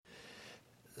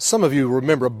Some of you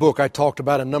remember a book I talked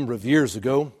about a number of years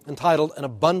ago entitled An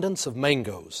Abundance of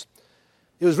Mangoes.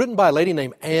 It was written by a lady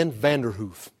named Anne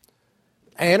Vanderhoof.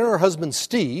 Anne and her husband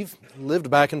Steve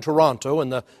lived back in Toronto in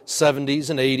the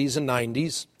 70s and 80s and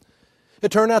 90s.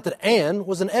 It turned out that Anne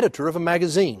was an editor of a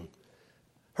magazine.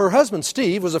 Her husband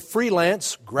Steve was a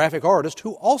freelance graphic artist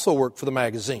who also worked for the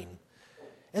magazine.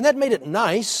 And that made it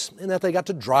nice in that they got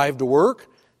to drive to work,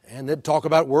 and they'd talk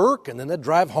about work, and then they'd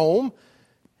drive home,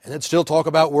 and they'd still talk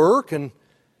about work, and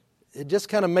it just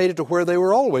kind of made it to where they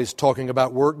were always talking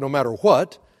about work no matter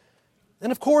what.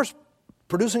 And of course,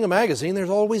 producing a magazine,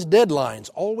 there's always deadlines,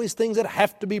 always things that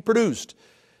have to be produced.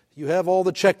 You have all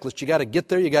the checklists. You got to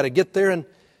get there. And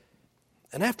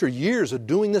after years of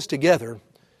doing this together,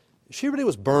 she really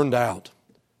was burned out.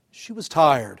 She was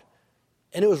tired.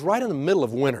 And it was right in the middle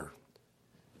of winter.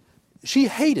 She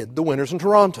hated the winters in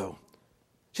Toronto.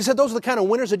 She said those are the kind of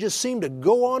winters that just seem to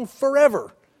go on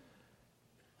forever.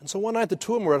 And so one night the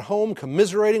two of them were at home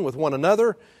commiserating with one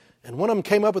another, and one of them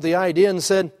came up with the idea and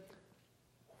said,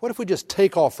 what if we just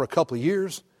take off for a couple of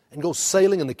years and go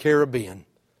sailing in the Caribbean?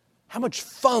 How much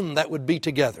fun that would be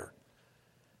together.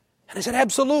 And I said,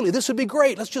 absolutely, this would be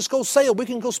great. Let's just go sail. We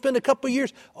can go spend a couple of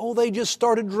years. Oh, they just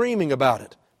started dreaming about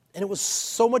it. And it was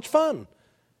so much fun.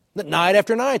 That night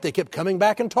after night, they kept coming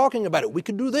back and talking about it. We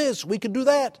could do this, we could do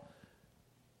that.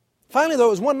 Finally, though,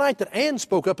 it was one night that Anne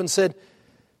spoke up and said,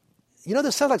 you know,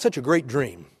 this sounds like such a great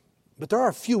dream, but there are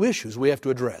a few issues we have to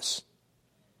address.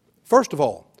 First of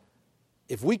all,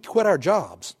 if we quit our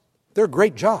jobs, they're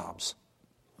great jobs.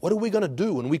 What are we going to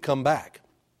do when we come back?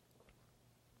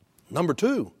 Number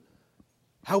two,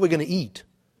 how are we going to eat?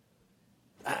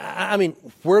 I mean,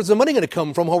 where's the money going to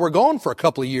come from while we're gone for a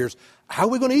couple of years? How are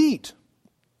we going to eat?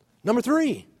 Number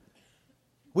three,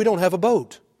 we don't have a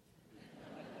boat.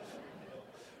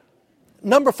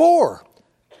 Number four,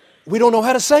 we don't know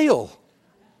how to sail.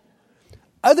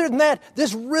 Other than that,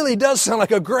 this really does sound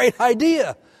like a great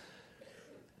idea.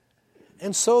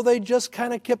 And so they just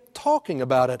kind of kept talking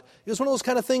about it. It was one of those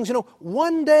kind of things, you know,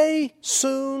 one day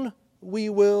soon we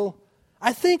will.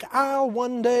 I think I'll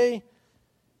one day.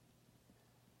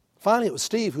 Finally, it was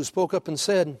Steve who spoke up and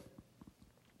said, you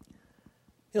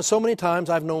know, so many times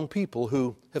I've known people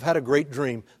who have had a great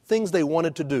dream, things they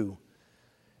wanted to do,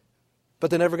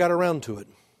 but they never got around to it.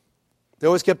 They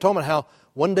always kept talking about how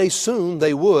one day soon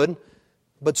they would,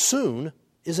 but soon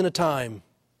isn't a time.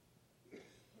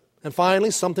 And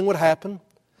finally, something would happen.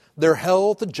 Their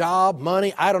health, the job,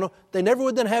 money, I don't know. They never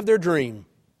would then have their dream.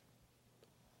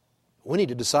 We need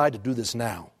to decide to do this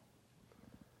now.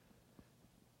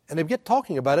 And they get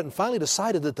talking about it and finally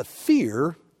decided that the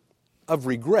fear of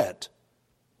regret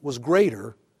was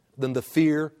greater than the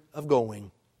fear of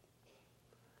going.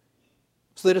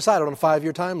 So they decided on a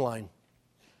 5-year timeline.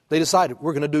 They decided,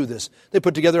 we're going to do this. They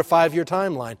put together a 5-year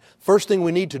timeline. First thing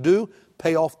we need to do,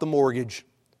 pay off the mortgage.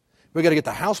 We've got to get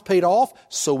the house paid off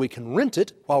so we can rent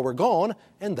it while we're gone,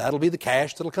 and that'll be the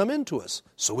cash that'll come into us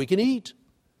so we can eat.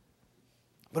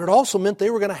 But it also meant they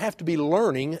were going to have to be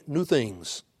learning new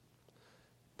things.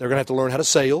 They were going to have to learn how to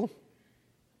sail.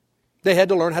 They had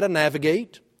to learn how to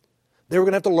navigate. They were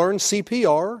going to have to learn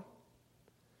CPR.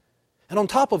 And on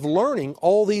top of learning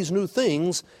all these new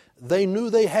things, they knew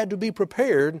they had to be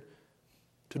prepared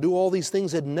to do all these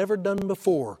things they'd never done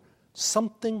before.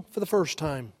 Something for the first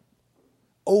time.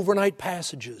 Overnight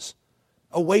passages,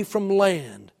 away from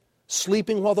land,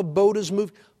 sleeping while the boat is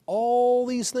moving, all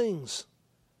these things.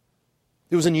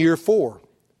 It was in year 4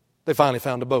 they finally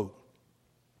found a boat.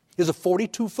 It was a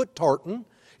 42-foot tartan.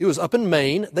 It was up in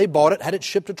Maine. They bought it, had it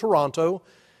shipped to Toronto,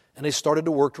 and they started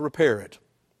to work to repair it.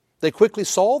 They quickly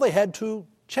saw they had to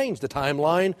change the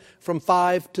timeline from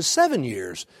 5 to 7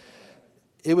 years.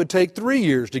 It would take 3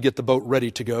 years to get the boat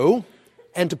ready to go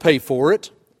and to pay for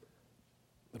it.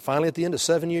 But finally, at the end of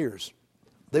 7 years,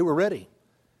 they were ready.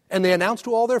 And they announced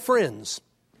to all their friends,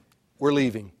 we're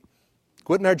leaving.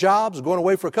 Quitting our jobs, going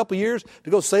away for a couple of years to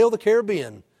go sail the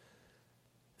Caribbean.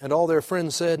 And all their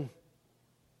friends said,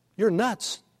 you're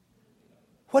nuts.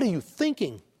 What are you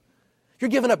thinking? You're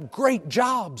giving up great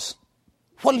jobs.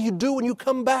 What will you do when you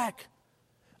come back?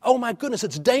 Oh my goodness,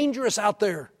 it's dangerous out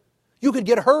there. You could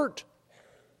get hurt.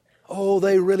 Oh,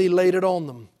 they really laid it on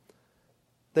them.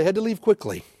 They had to leave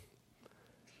quickly.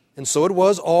 And so it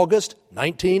was August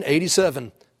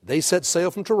 1987. They set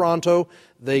sail from Toronto.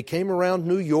 They came around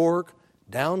New York,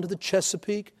 down to the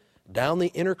Chesapeake, down the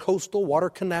Intercoastal Water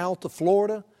Canal to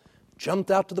Florida,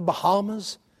 jumped out to the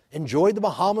Bahamas, enjoyed the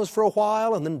Bahamas for a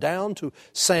while, and then down to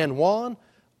San Juan,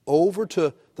 over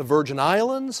to the Virgin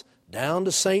Islands, down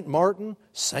to St. Martin,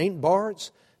 St.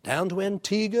 Bart's, down to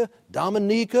Antigua,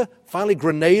 Dominica, finally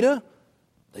Grenada.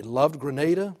 They loved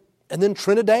Grenada. And then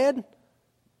Trinidad,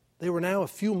 they were now a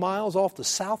few miles off the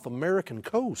South American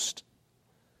coast.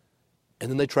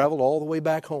 And then they traveled all the way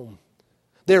back home.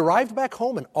 They arrived back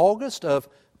home in August of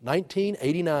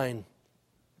 1989.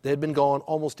 They had been gone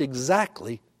almost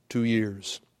exactly 2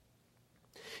 years.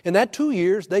 In that 2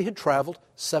 years, they had traveled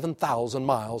 7,000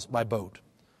 miles by boat.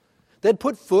 They had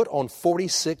put foot on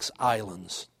 46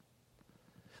 islands.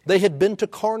 They had been to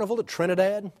Carnival at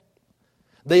Trinidad.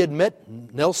 They had met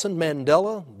Nelson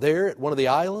Mandela there at one of the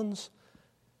islands.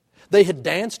 They had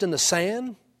danced in the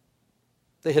sand.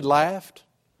 They had laughed.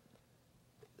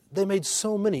 They made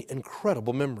so many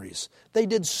incredible memories. They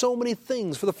did so many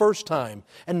things for the first time.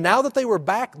 And now that they were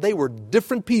back, they were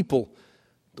different people,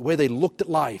 the way they looked at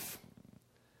life.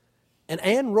 And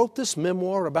Anne wrote this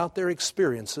memoir about their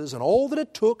experiences and all that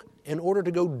it took in order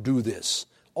to go do this.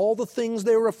 All the things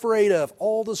they were afraid of,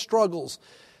 all the struggles.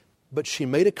 But she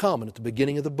made a comment at the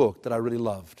beginning of the book that I really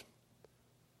loved.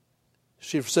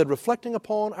 She said, reflecting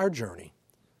upon our journey,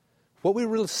 what we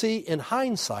really see in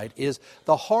hindsight is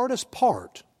the hardest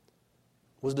part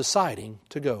was deciding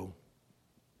to go.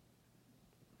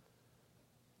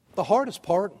 The hardest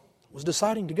part was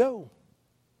deciding to go.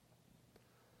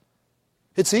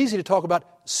 It's easy to talk about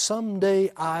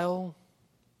someday I'll,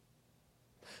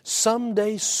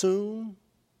 someday soon,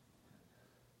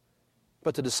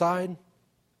 but to decide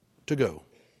to go.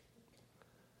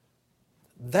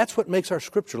 That's what makes our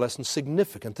scripture lesson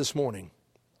significant this morning.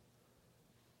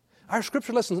 Our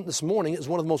scripture lesson this morning is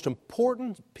one of the most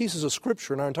important pieces of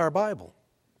scripture in our entire Bible.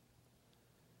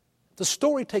 The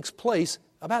story takes place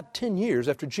about 10 years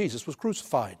after Jesus was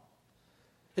crucified.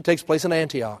 It takes place in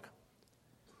Antioch.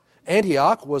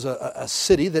 Antioch was a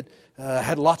city that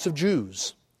had lots of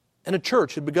Jews, and a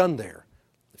church had begun there.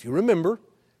 If you remember,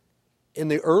 in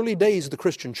the early days of the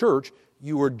Christian church,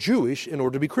 you were Jewish in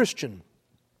order to be Christian.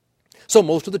 So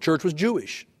most of the church was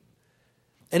Jewish.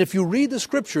 And if you read the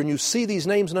scripture and you see these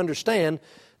names and understand,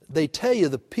 they tell you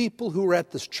the people who were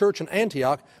at this church in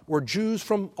Antioch were Jews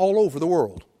from all over the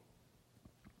world.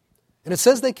 And it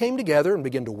says they came together and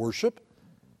began to worship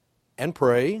and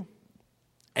pray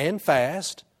and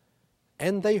fast,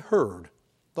 and they heard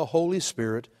the Holy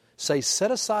Spirit say, set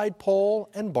aside Paul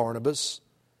and Barnabas.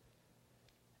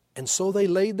 And so they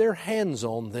laid their hands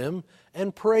on them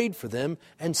and prayed for them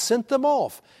and sent them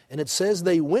off. And it says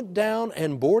they went down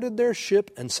and boarded their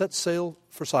ship and set sail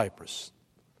for Cyprus.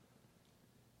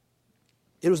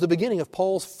 It was the beginning of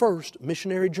Paul's first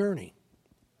missionary journey.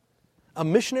 A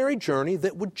missionary journey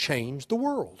that would change the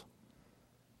world.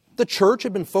 The church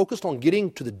had been focused on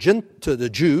getting to the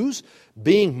Jews,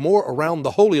 being more around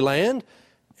the Holy Land,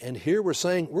 and here we're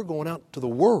saying we're going out to the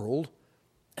world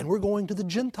and we're going to the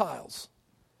Gentiles.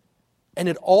 And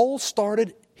it all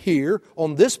started here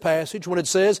on this passage when it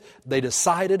says they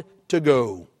decided to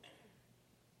go.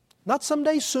 Not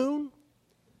someday soon,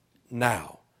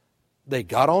 now. They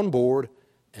got on board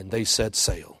and they set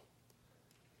sail.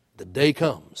 The day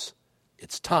comes.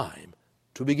 It's time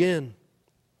to begin.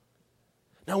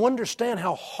 Now understand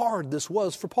how hard this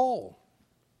was for Paul.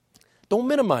 Don't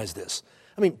minimize this.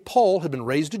 I mean, Paul had been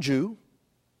raised a Jew.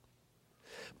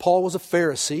 Paul was a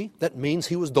Pharisee. That means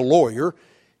he was the lawyer.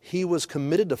 He was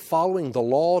committed to following the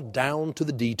law down to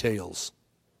the details.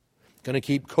 Going to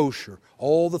keep kosher.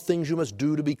 All the things you must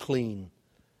do to be clean.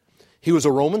 He was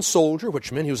a Roman soldier,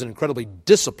 which meant he was an incredibly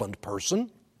disciplined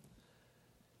person.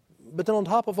 But then on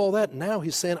top of all that, now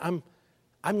he's saying, I'm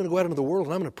going to go out into the world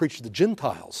and I'm going to preach to the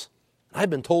Gentiles. I've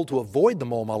been told to avoid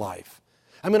them all my life.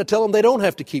 I'm going to tell them they don't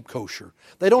have to keep kosher.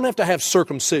 They don't have to have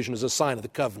circumcision as a sign of the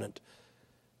covenant.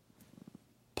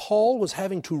 Paul was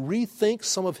having to rethink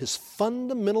some of his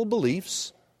fundamental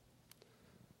beliefs.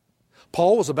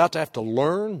 Paul was about to have to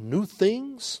learn new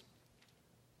things.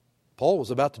 Paul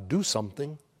was about to do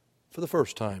something for the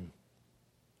first time.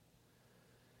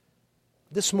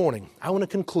 This morning, I want to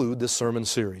conclude this sermon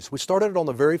series. We started it on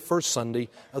the very first Sunday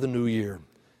of the new year.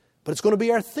 But it's going to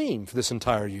be our theme for this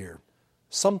entire year.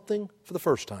 Something for the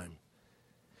first time.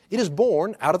 It is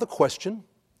born out of the question,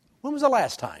 when was the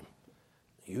last time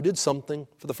you did something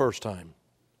for the first time?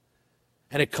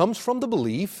 And it comes from the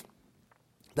belief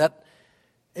that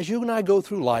as you and I go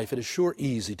through life, it is sure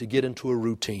easy to get into a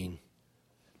routine,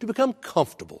 to become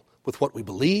comfortable with what we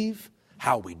believe,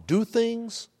 how we do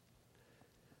things.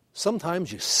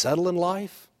 Sometimes you settle in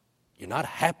life, you're not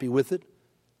happy with it,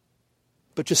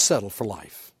 but you settle for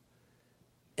life.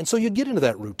 And so you get into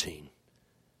that routine.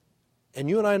 And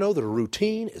you and I know that a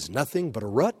routine is nothing but a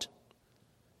rut,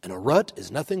 and a rut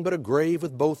is nothing but a grave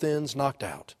with both ends knocked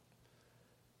out.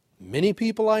 Many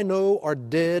people I know are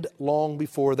dead long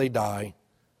before they die.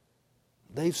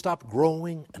 They've stopped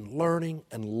growing and learning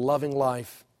and loving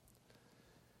life.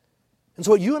 And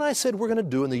so what you and I said we're going to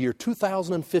do in the year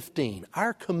 2015,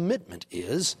 our commitment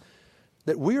is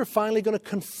that we are finally going to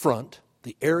confront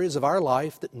the areas of our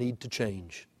life that need to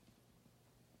change.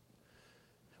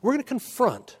 We're going to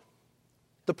confront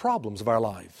the problems of our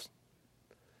lives.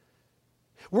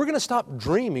 We're going to stop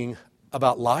dreaming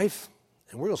about life,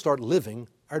 and we're going to start living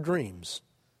our dreams.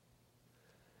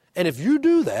 And if you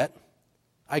do that,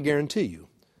 I guarantee you,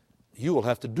 you will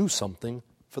have to do something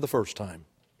for the first time.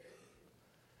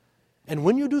 And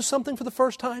when you do something for the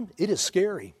first time, it is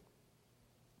scary.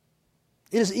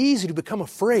 It is easy to become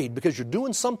afraid because you're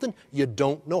doing something you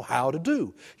don't know how to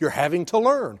do. You're having to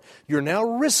learn. You're now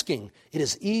risking. It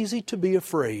is easy to be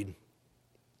afraid.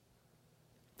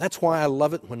 That's why I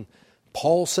love it when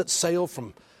Paul sets sail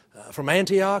from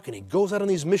Antioch and he goes out on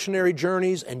these missionary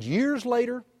journeys, and years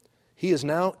later, he is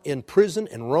now in prison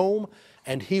in Rome,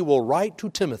 and he will write to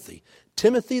Timothy.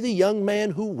 Timothy, the young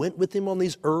man who went with him on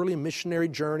these early missionary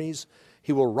journeys,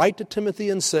 he will write to Timothy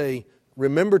and say,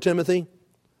 "Remember, Timothy,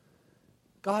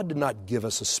 God did not give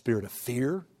us a spirit of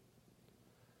fear,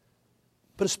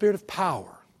 but a spirit of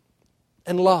power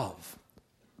and love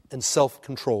and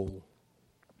self-control."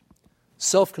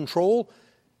 Self-control,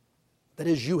 that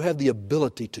is, you have the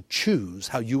ability to choose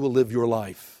how you will live your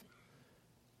life.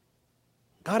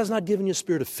 God has not given you a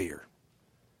spirit of fear.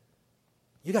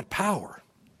 You got power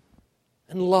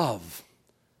and love,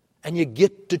 and you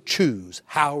get to choose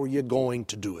how are you going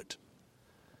to do it.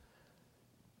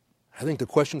 I think the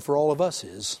question for all of us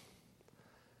is,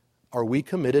 are we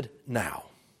committed now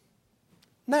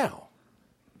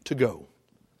to go,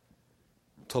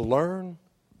 to learn,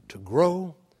 to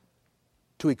grow,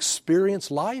 to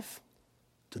experience life,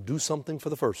 to do something for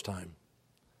the first time?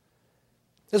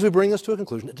 As we bring this to a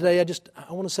conclusion, today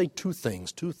I want to say two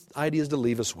things, two ideas to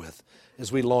leave us with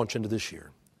as we launch into this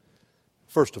year.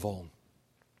 First of all,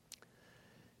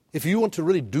 if you want to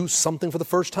really do something for the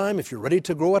first time, if you're ready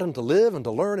to grow out and to live and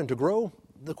to learn and to grow,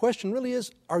 the question really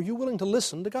is, are you willing to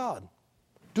listen to God?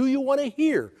 Do you want to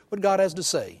hear what God has to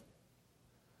say?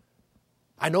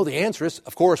 I know the answer is,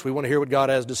 of course, we want to hear what God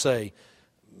has to say.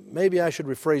 Maybe I should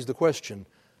rephrase the question.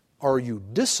 Are you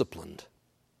disciplined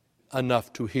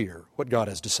enough to hear what God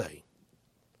has to say?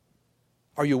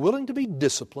 Are you willing to be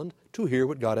disciplined to hear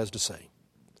what God has to say?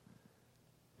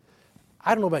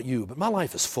 I don't know about you, but my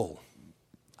life is full.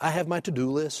 I have my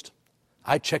to-do list.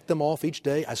 I check them off each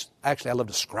day. I love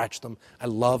to scratch them. I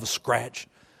love a scratch.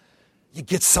 You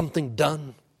get something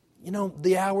done. You know,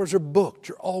 the hours are booked.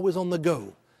 You're always on the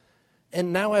go.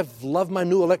 And now I've loved my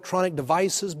new electronic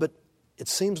devices, but it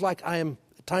seems like I am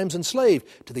at times enslaved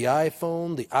to the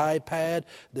iPhone, the iPad,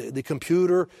 the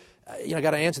computer. I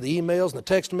got to answer the emails and the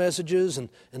text messages and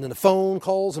then the phone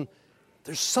calls. And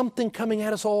there's something coming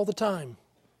at us all the time.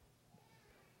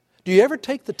 Do you ever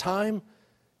take the time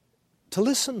to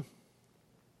listen,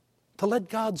 to let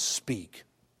God speak?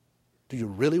 Do you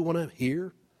really want to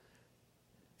hear?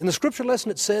 In the scripture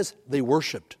lesson it says they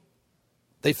worshiped,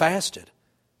 they fasted,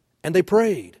 and they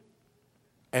prayed,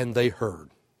 and they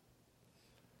heard.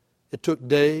 It took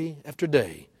day after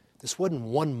day. This wasn't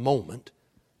one moment.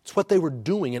 It's what they were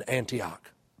doing in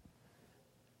Antioch.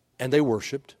 And they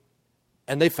worshiped,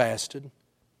 and they fasted,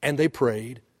 and they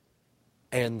prayed,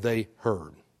 and they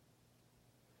heard.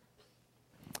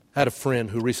 I had a friend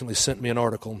who recently sent me an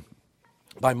article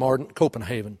by Martin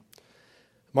Copenhagen.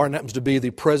 Martin happens to be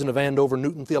the president of Andover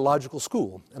Newton Theological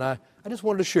School, and I just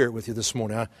wanted to share it with you this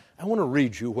morning. I want to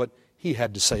read you what he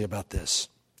had to say about this.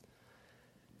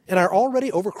 In our already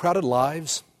overcrowded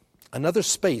lives, another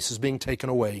space is being taken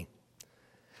away.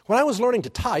 When I was learning to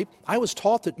type, I was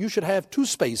taught that you should have two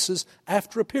spaces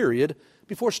after a period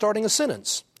before starting a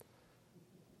sentence.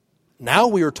 Now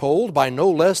we are told by no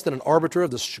less than an arbiter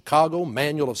of the Chicago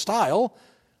Manual of Style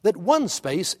that one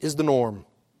space is the norm.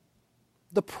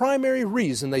 The primary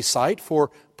reason they cite for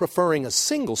preferring a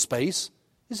single space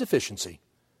is efficiency.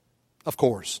 Of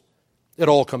course, it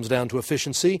all comes down to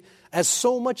efficiency, as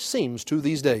so much seems to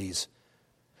these days.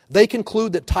 They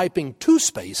conclude that typing two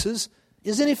spaces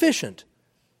is inefficient,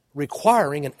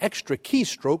 requiring an extra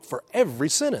keystroke for every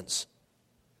sentence.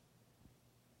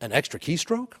 An extra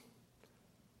keystroke?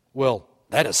 Well,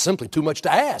 that is simply too much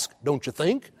to ask, don't you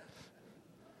think?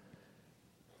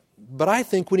 But I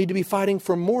think we need to be fighting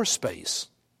for more space,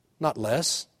 not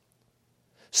less.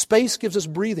 Space gives us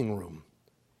breathing room,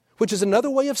 which is another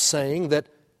way of saying that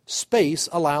space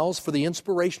allows for the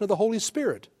inspiration of the Holy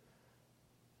Spirit.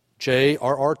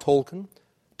 J.R.R. Tolkien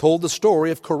told the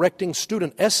story of correcting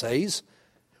student essays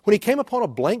when he came upon a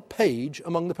blank page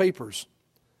among the papers.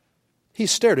 He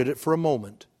stared at it for a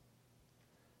moment,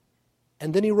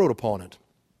 and then he wrote upon it,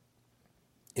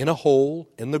 "In a hole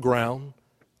in the ground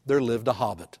there lived a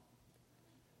hobbit.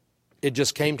 It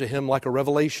just came to him like a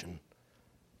revelation.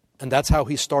 And that's how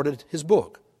he started his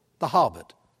book, The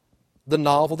Hobbit, the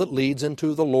novel that leads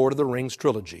into the Lord of the Rings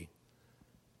trilogy.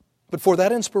 But for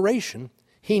that inspiration,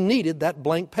 he needed that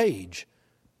blank page,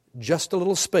 just a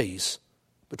little space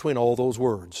between all those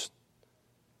words.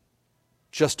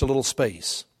 Just a little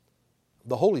space.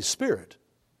 The Holy Spirit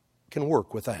can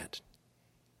work with that.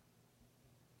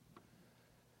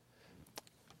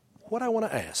 What I want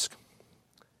to ask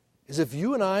is if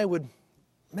you and I would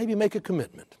maybe make a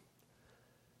commitment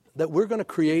that we're going to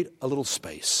create a little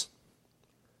space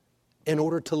in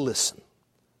order to listen.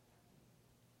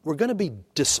 We're going to be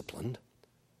disciplined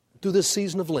through this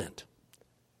season of Lent.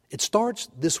 It starts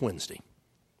this Wednesday.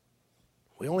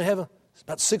 We only have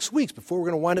about 6 weeks before we're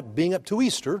going to wind up being up to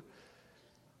Easter.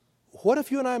 What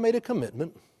if you and I made a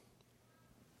commitment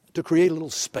to create a little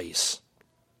space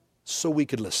so we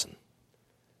could listen?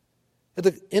 At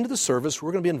the end of the service,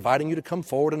 we're going to be inviting you to come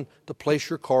forward and to place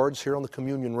your cards here on the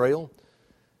communion rail.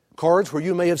 Cards where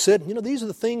you may have said, these are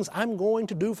the things I'm going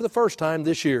to do for the first time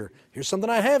this year. Here's something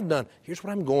I have done. Here's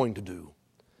what I'm going to do.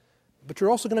 But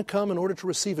you're also going to come in order to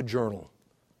receive a journal.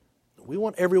 We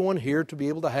want everyone here to be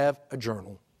able to have a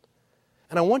journal.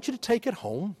 And I want you to take it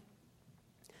home.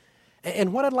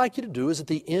 And what I'd like you to do is at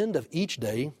the end of each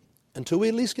day, until we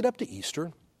at least get up to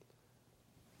Easter,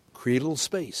 create a little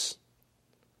space.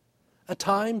 A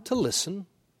time to listen,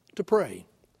 to pray.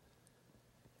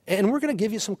 And we're going to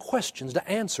give you some questions to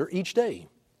answer each day.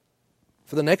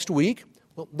 For the next week,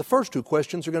 the first 2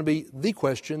 questions are going to be the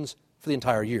questions for the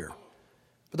entire year.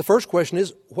 But the first question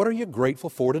is, what are you grateful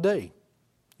for today?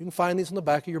 You can find these on the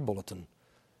back of your bulletin.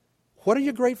 What are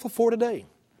you grateful for today?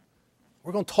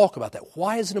 We're going to talk about that.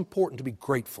 Why is it important to be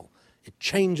grateful? It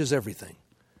changes everything.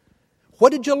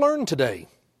 What did you learn today?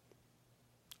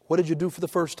 What did you do for the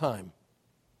first time?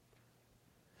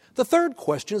 The third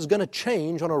question is going to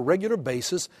change on a regular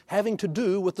basis, having to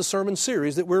do with the sermon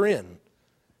series that we're in.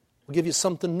 We'll give you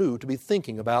something new to be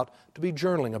thinking about, to be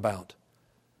journaling about.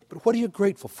 But what are you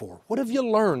grateful for? What have you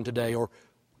learned today? Or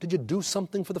did you do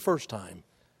something for the first time?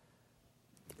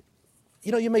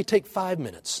 You may take 5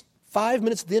 minutes. 5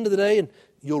 minutes at the end of the day, and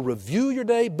you'll review your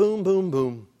day, boom, boom,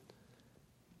 boom.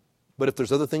 But if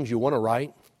there's other things you want to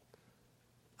write,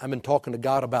 I've been talking to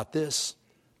God about this.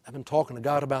 I've been talking to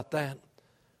God about that.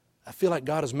 I feel like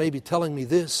God is maybe telling me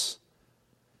this.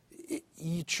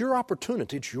 It's your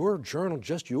opportunity. It's your journal,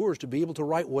 just yours, to be able to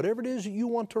write whatever it is you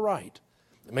want to write.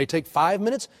 It may take 5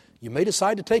 minutes. You may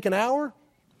decide to take an hour,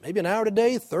 maybe an hour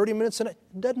today, 30 minutes a day.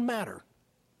 It doesn't matter.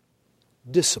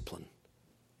 Discipline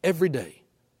every day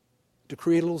to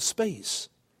create a little space.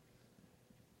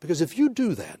 Because if you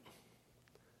do that,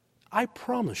 I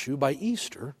promise you by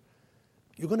Easter,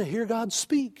 you're going to hear God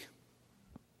speak.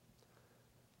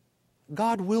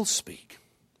 God will speak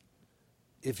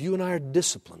if you and I are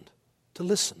disciplined to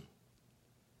listen.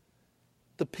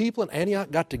 The people in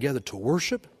Antioch got together to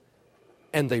worship,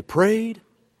 and they prayed,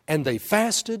 and they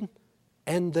fasted,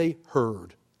 and they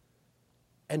heard.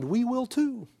 And we will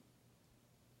too.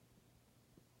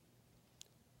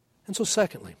 And so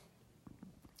secondly,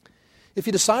 if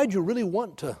you decide you really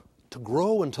want to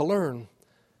grow and to learn,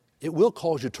 it will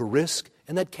cause you to risk,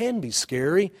 and that can be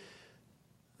scary.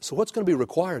 So what's going to be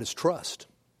required is trust.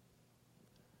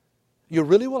 You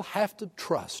really will have to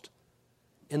trust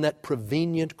in that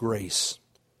prevenient grace.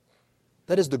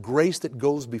 That is the grace that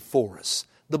goes before us.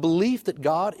 The belief that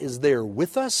God is there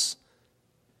with us,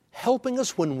 helping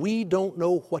us when we don't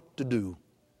know what to do.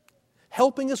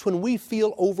 Helping us when we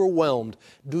feel overwhelmed.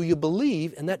 Do you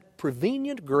believe in that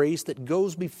prevenient grace that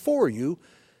goes before you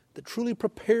that truly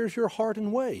prepares your heart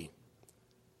and way?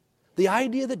 The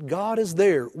idea that God is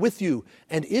there with you.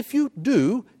 And if you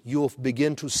do, you'll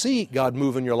begin to see God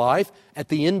move in your life at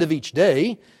the end of each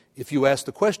day. If you ask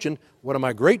the question, what am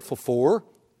I grateful for?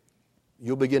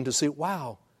 You'll begin to see,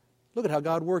 wow, look at how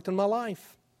God worked in my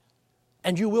life.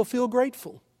 And you will feel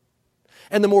grateful.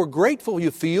 And the more grateful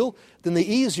you feel, then the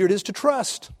easier it is to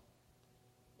trust.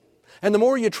 And the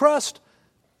more you trust,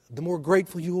 the more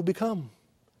grateful you will become.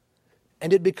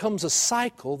 And it becomes a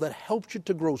cycle that helps you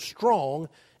to grow strong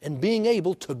and being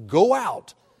able to go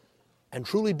out and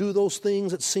truly do those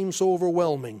things that seem so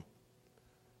overwhelming.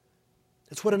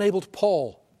 It's what enabled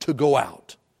Paul to go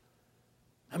out.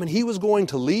 I mean, he was going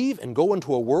to leave and go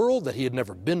into a world that he had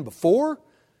never been before,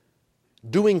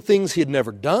 doing things he had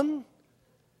never done.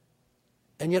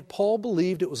 And yet Paul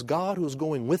believed it was God who was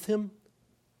going with him,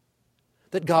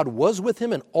 that God was with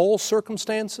him in all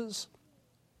circumstances.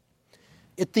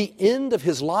 At the end of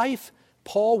his life,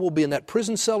 Paul will be in that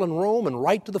prison cell in Rome and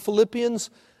write to the Philippians,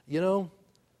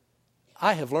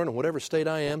 I have learned in whatever state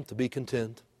I am to be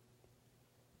content.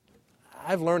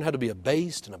 I've learned how to be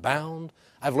abased and abound.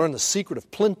 I've learned the secret of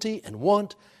plenty and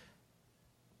want.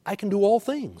 I can do all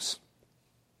things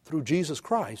through Jesus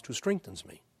Christ who strengthens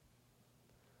me.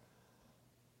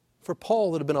 For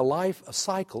Paul, it had been a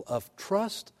cycle of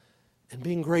trust and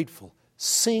being grateful,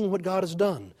 seeing what God has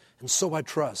done, and so I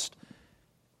trust.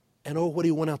 And oh, what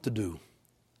he went out to do.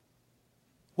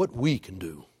 What we can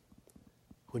do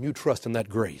when you trust in that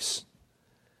grace.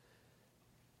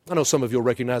 I know some of you will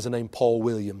recognize the name Paul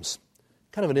Williams.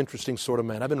 Kind of an interesting sort of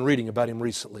man. I've been reading about him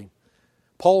recently.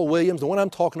 Paul Williams, the one I'm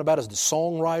talking about is the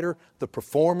songwriter, the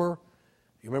performer.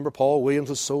 You remember Paul Williams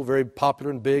was so very popular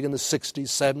and big in the 60s,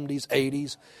 70s,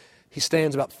 80s. He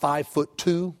stands about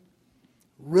 5'2",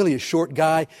 really a short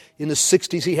guy. In the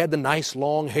 60s, he had the nice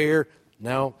long hair.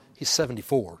 Now he's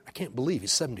 74. I can't believe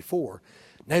he's 74.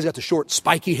 Now he's got the short,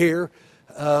 spiky hair.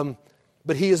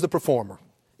 But he is the performer.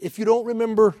 If you don't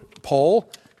remember Paul,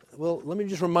 well, let me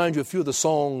just remind you a few of the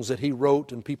songs that he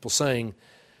wrote and people sang.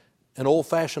 An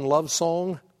old-fashioned love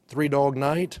song, Three Dog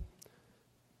Night.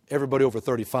 Everybody over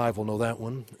 35 will know that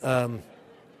one.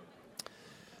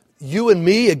 You and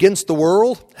Me Against the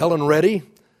World, Helen Reddy.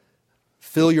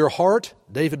 Fill Your Heart,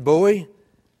 David Bowie.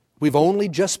 We've Only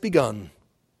Just Begun.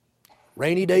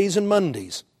 Rainy Days and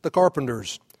Mondays, The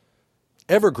Carpenters.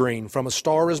 Evergreen, From a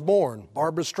Star is Born,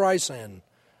 Barbra Streisand.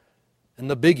 And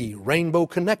the biggie, Rainbow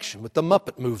Connection with the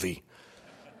Muppet movie.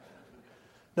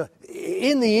 Now,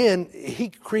 in the end, he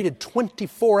created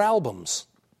 24 albums.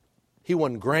 He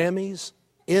won Grammys,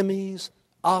 Emmys,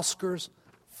 Oscars.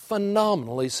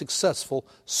 Phenomenally successful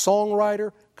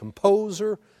songwriter,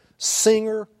 composer,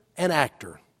 singer, and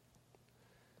actor.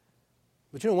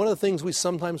 But you know, one of the things we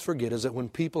sometimes forget is that when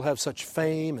people have such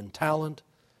fame and talent,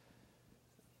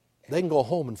 they can go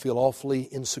home and feel awfully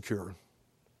insecure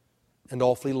and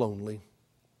awfully lonely.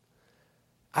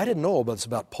 I didn't know about this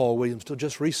about Paul Williams till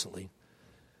just recently,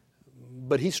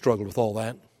 but he struggled with all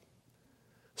that.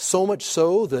 So much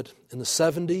so that in the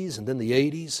 70s and then the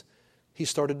 80s, he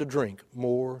started to drink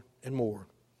more and more.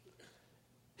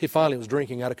 He finally was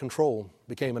drinking out of control,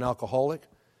 became an alcoholic,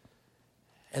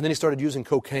 and then he started using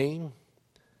cocaine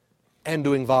and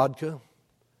doing vodka.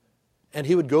 And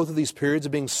he would go through these periods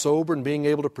of being sober and being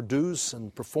able to produce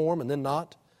and perform and then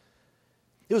not.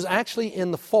 It was actually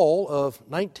in the fall of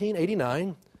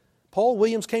 1989, Paul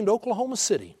Williams came to Oklahoma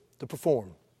City to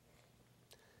perform.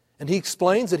 And he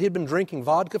explains that he had been drinking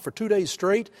vodka for 2 days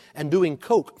straight and doing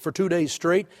coke for 2 days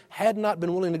straight, had not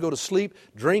been willing to go to sleep,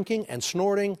 drinking and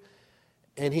snorting.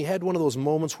 And he had one of those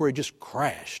moments where he just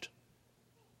crashed,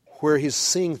 where he's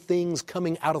seeing things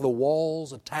coming out of the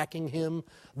walls, attacking him.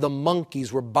 The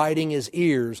monkeys were biting his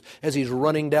ears as he's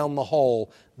running down the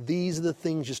hall. These are the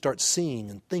things you start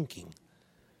seeing and thinking.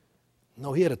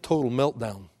 No, he had a total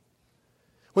meltdown.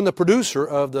 When the producer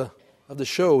of the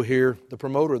show here, the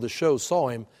promoter of the show, saw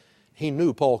him, he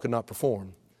knew Paul could not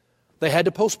perform. They had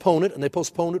to postpone it, and they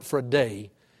postponed it for a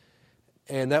day.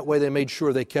 And that way they made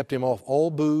sure they kept him off all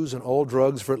booze and all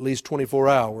drugs for at least 24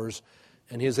 hours,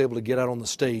 and he was able to get out on the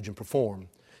stage and perform.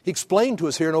 He explained to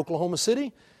us here in Oklahoma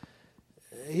City,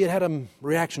 he had a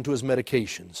reaction to his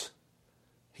medications.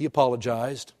 He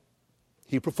apologized.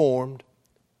 He performed.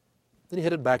 Then he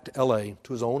headed back to L.A.,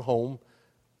 to his own home,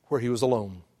 where he was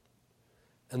alone.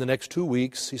 And the next 2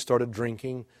 weeks, he started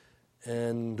drinking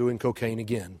and doing cocaine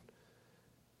again.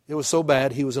 It was so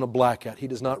bad, he was in a blackout. He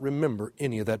does not remember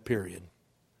any of that period.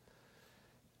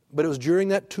 But it was during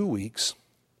that 2 weeks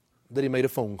that he made a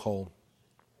phone call.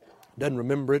 Doesn't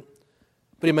remember it,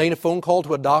 but he made a phone call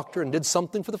to a doctor and did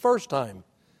something for the first time.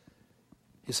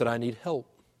 He said, I need help.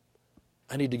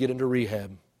 I need to get into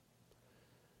rehab.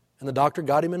 And the doctor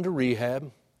got him into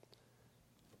rehab,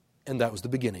 and that was the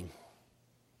beginning.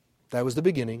 That was the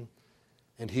beginning,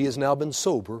 and he has now been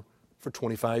sober for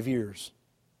 25 years.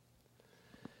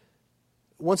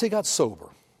 Once he got sober,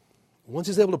 once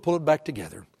he's able to pull it back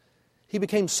together, he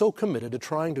became so committed to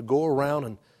trying to go around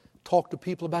and talk to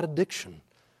people about addiction,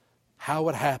 how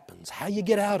it happens, how you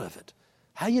get out of it,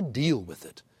 how you deal with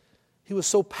it. He was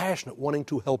so passionate wanting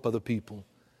to help other people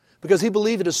because he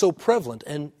believed it is so prevalent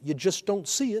and you just don't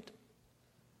see it.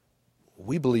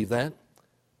 We believe that.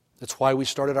 That's why we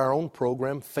started our own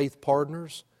program, Faith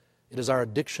Partners. It is our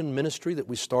addiction ministry that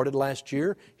we started last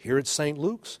year here at St.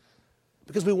 Luke's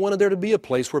because we wanted there to be a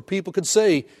place where people could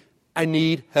say, I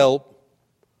need help.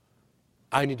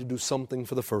 I need to do something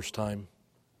for the first time.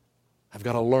 I've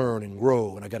got to learn and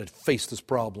grow, and I've got to face this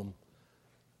problem.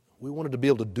 We wanted to be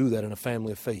able to do that in a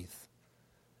family of faith.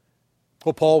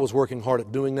 Well, Paul was working hard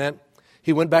at doing that.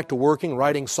 He went back to working,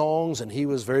 writing songs, and he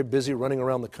was very busy running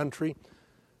around the country.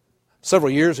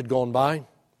 Several years had gone by.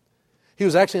 He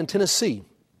was actually in Tennessee.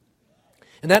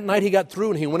 And that night he got through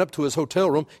and he went up to his hotel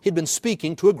room. He'd been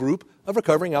speaking to a group of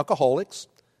recovering alcoholics.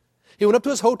 He went up to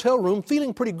his hotel room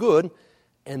feeling pretty good,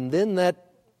 and then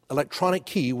that electronic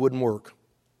key wouldn't work.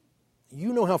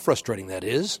 You know how frustrating that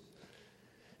is.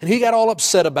 And he got all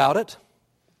upset about it.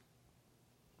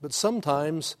 But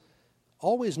sometimes,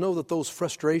 always know that those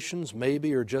frustrations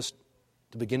maybe are just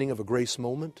the beginning of a grace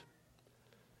moment.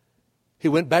 He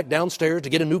went back downstairs to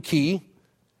get a new key,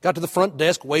 got to the front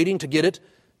desk waiting to get it,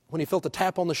 when he felt a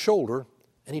tap on the shoulder,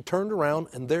 and he turned around,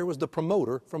 and there was the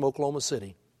promoter from Oklahoma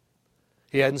City.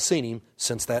 He hadn't seen him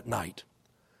since that night.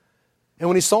 And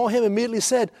when he saw him, immediately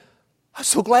said, "I'm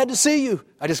so glad to see you.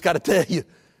 I just got to tell you,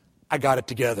 I got it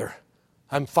together.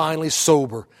 I'm finally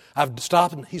sober. I've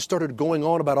stopped." And he started going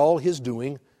on about all his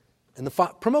doing. And the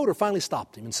promoter finally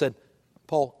stopped him and said,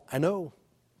 "Paul, I know.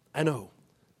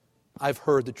 I've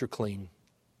heard that you're clean."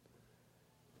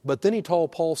 But then he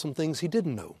told Paul some things he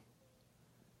didn't know.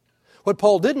 What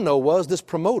Paul didn't know was this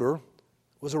promoter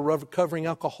was a recovering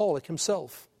alcoholic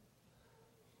himself.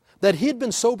 That he had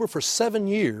been sober for 7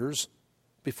 years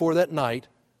before that night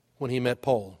when he met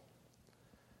Paul.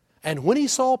 And when he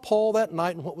saw Paul that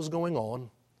night and what was going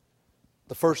on,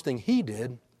 the first thing he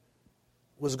did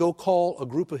was go call a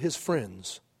group of his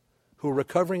friends who were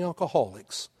recovering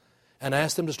alcoholics and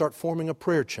ask them to start forming a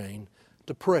prayer chain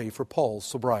to pray for Paul's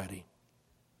sobriety.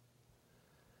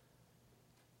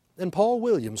 And Paul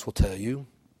Williams will tell you,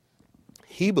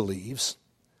 he believes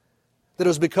that it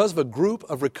was because of a group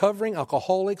of recovering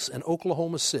alcoholics in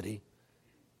Oklahoma City,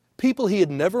 people he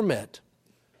had never met,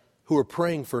 who were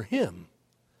praying for him,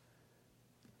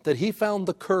 that he found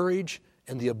the courage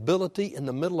and the ability in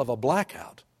the middle of a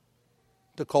blackout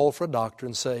to call for a doctor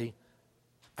and say,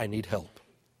 "I need help.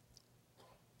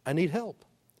 I need help."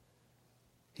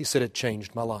 He said it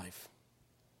changed my life.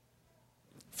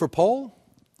 For Paul,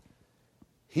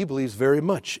 he believes very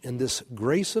much in this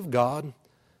grace of God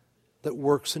that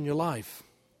works in your life.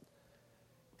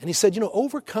 And he said,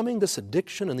 overcoming this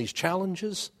addiction and these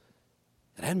challenges,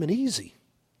 it hadn't been easy.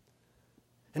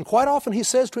 And quite often he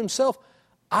says to himself,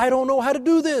 "I don't know how to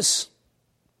do this."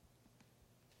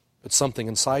 But something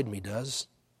inside me does.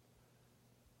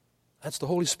 That's the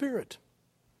Holy Spirit.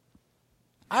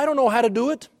 I don't know how to do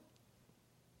it,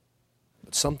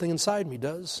 but something inside me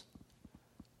does.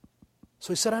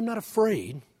 So he said, "I'm not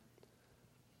afraid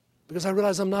because I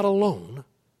realize I'm not alone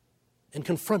in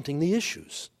confronting the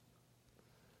issues."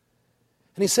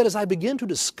 And he said, as I begin to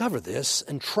discover this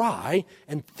and try,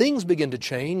 and things begin to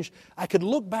change, I could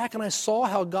look back and I saw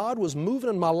how God was moving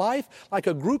in my life like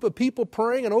a group of people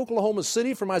praying in Oklahoma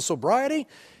City for my sobriety,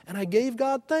 and I gave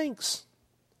God thanks.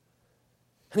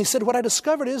 And he said, what I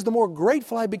discovered is the more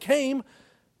grateful I became,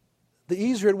 the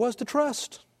easier it was to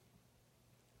trust.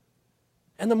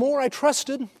 And the more I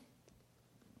trusted,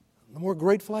 the more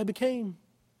grateful I became.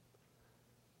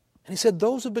 And he said,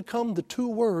 those have become the 2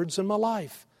 words in my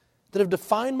life that have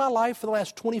defined my life for the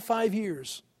last 25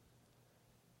 years.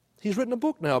 He's written a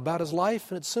book now about his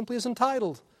life, and it simply is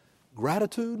entitled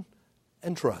Gratitude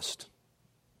and Trust.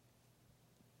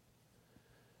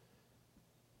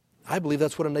 I believe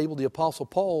that's what enabled the Apostle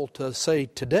Paul to say,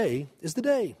 today is the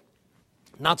day.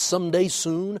 Not someday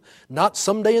soon, not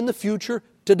someday in the future.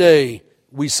 Today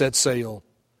we set sail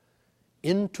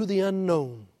into the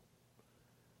unknown.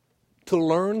 To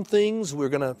learn things we're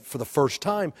going to, for the first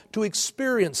time, to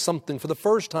experience something for the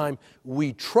first time,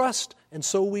 we trust and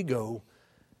so we go.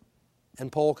 And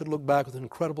Paul could look back with an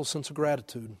incredible sense of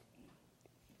gratitude.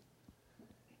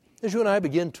 As you and I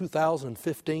begin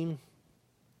 2015,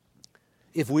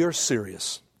 if we are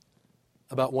serious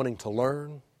about wanting to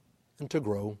learn and to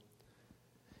grow,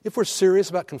 if we're serious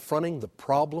about confronting the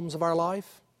problems of our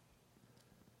life,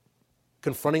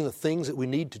 confronting the things that we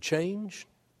need to change,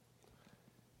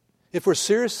 if we're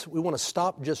serious, we want to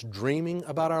stop just dreaming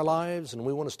about our lives and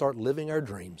we want to start living our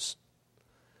dreams,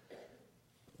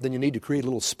 then you need to create a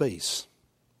little space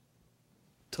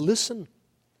to listen,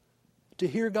 to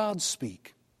hear God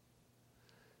speak.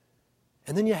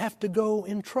 And then you have to go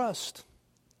in trust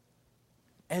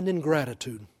and in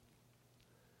gratitude.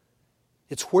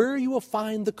 It's where you will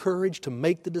find the courage to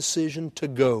make the decision to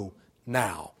go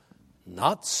now.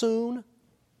 Not soon,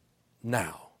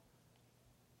 now.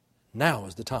 Now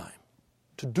is the time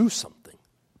to do something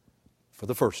for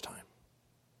the first time.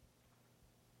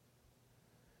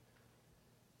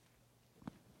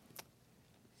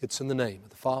 It's in the name of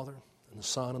the Father, and the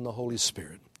Son, and the Holy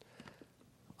Spirit.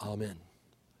 Amen.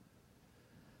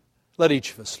 Let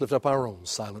each of us lift up our own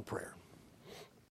silent prayer.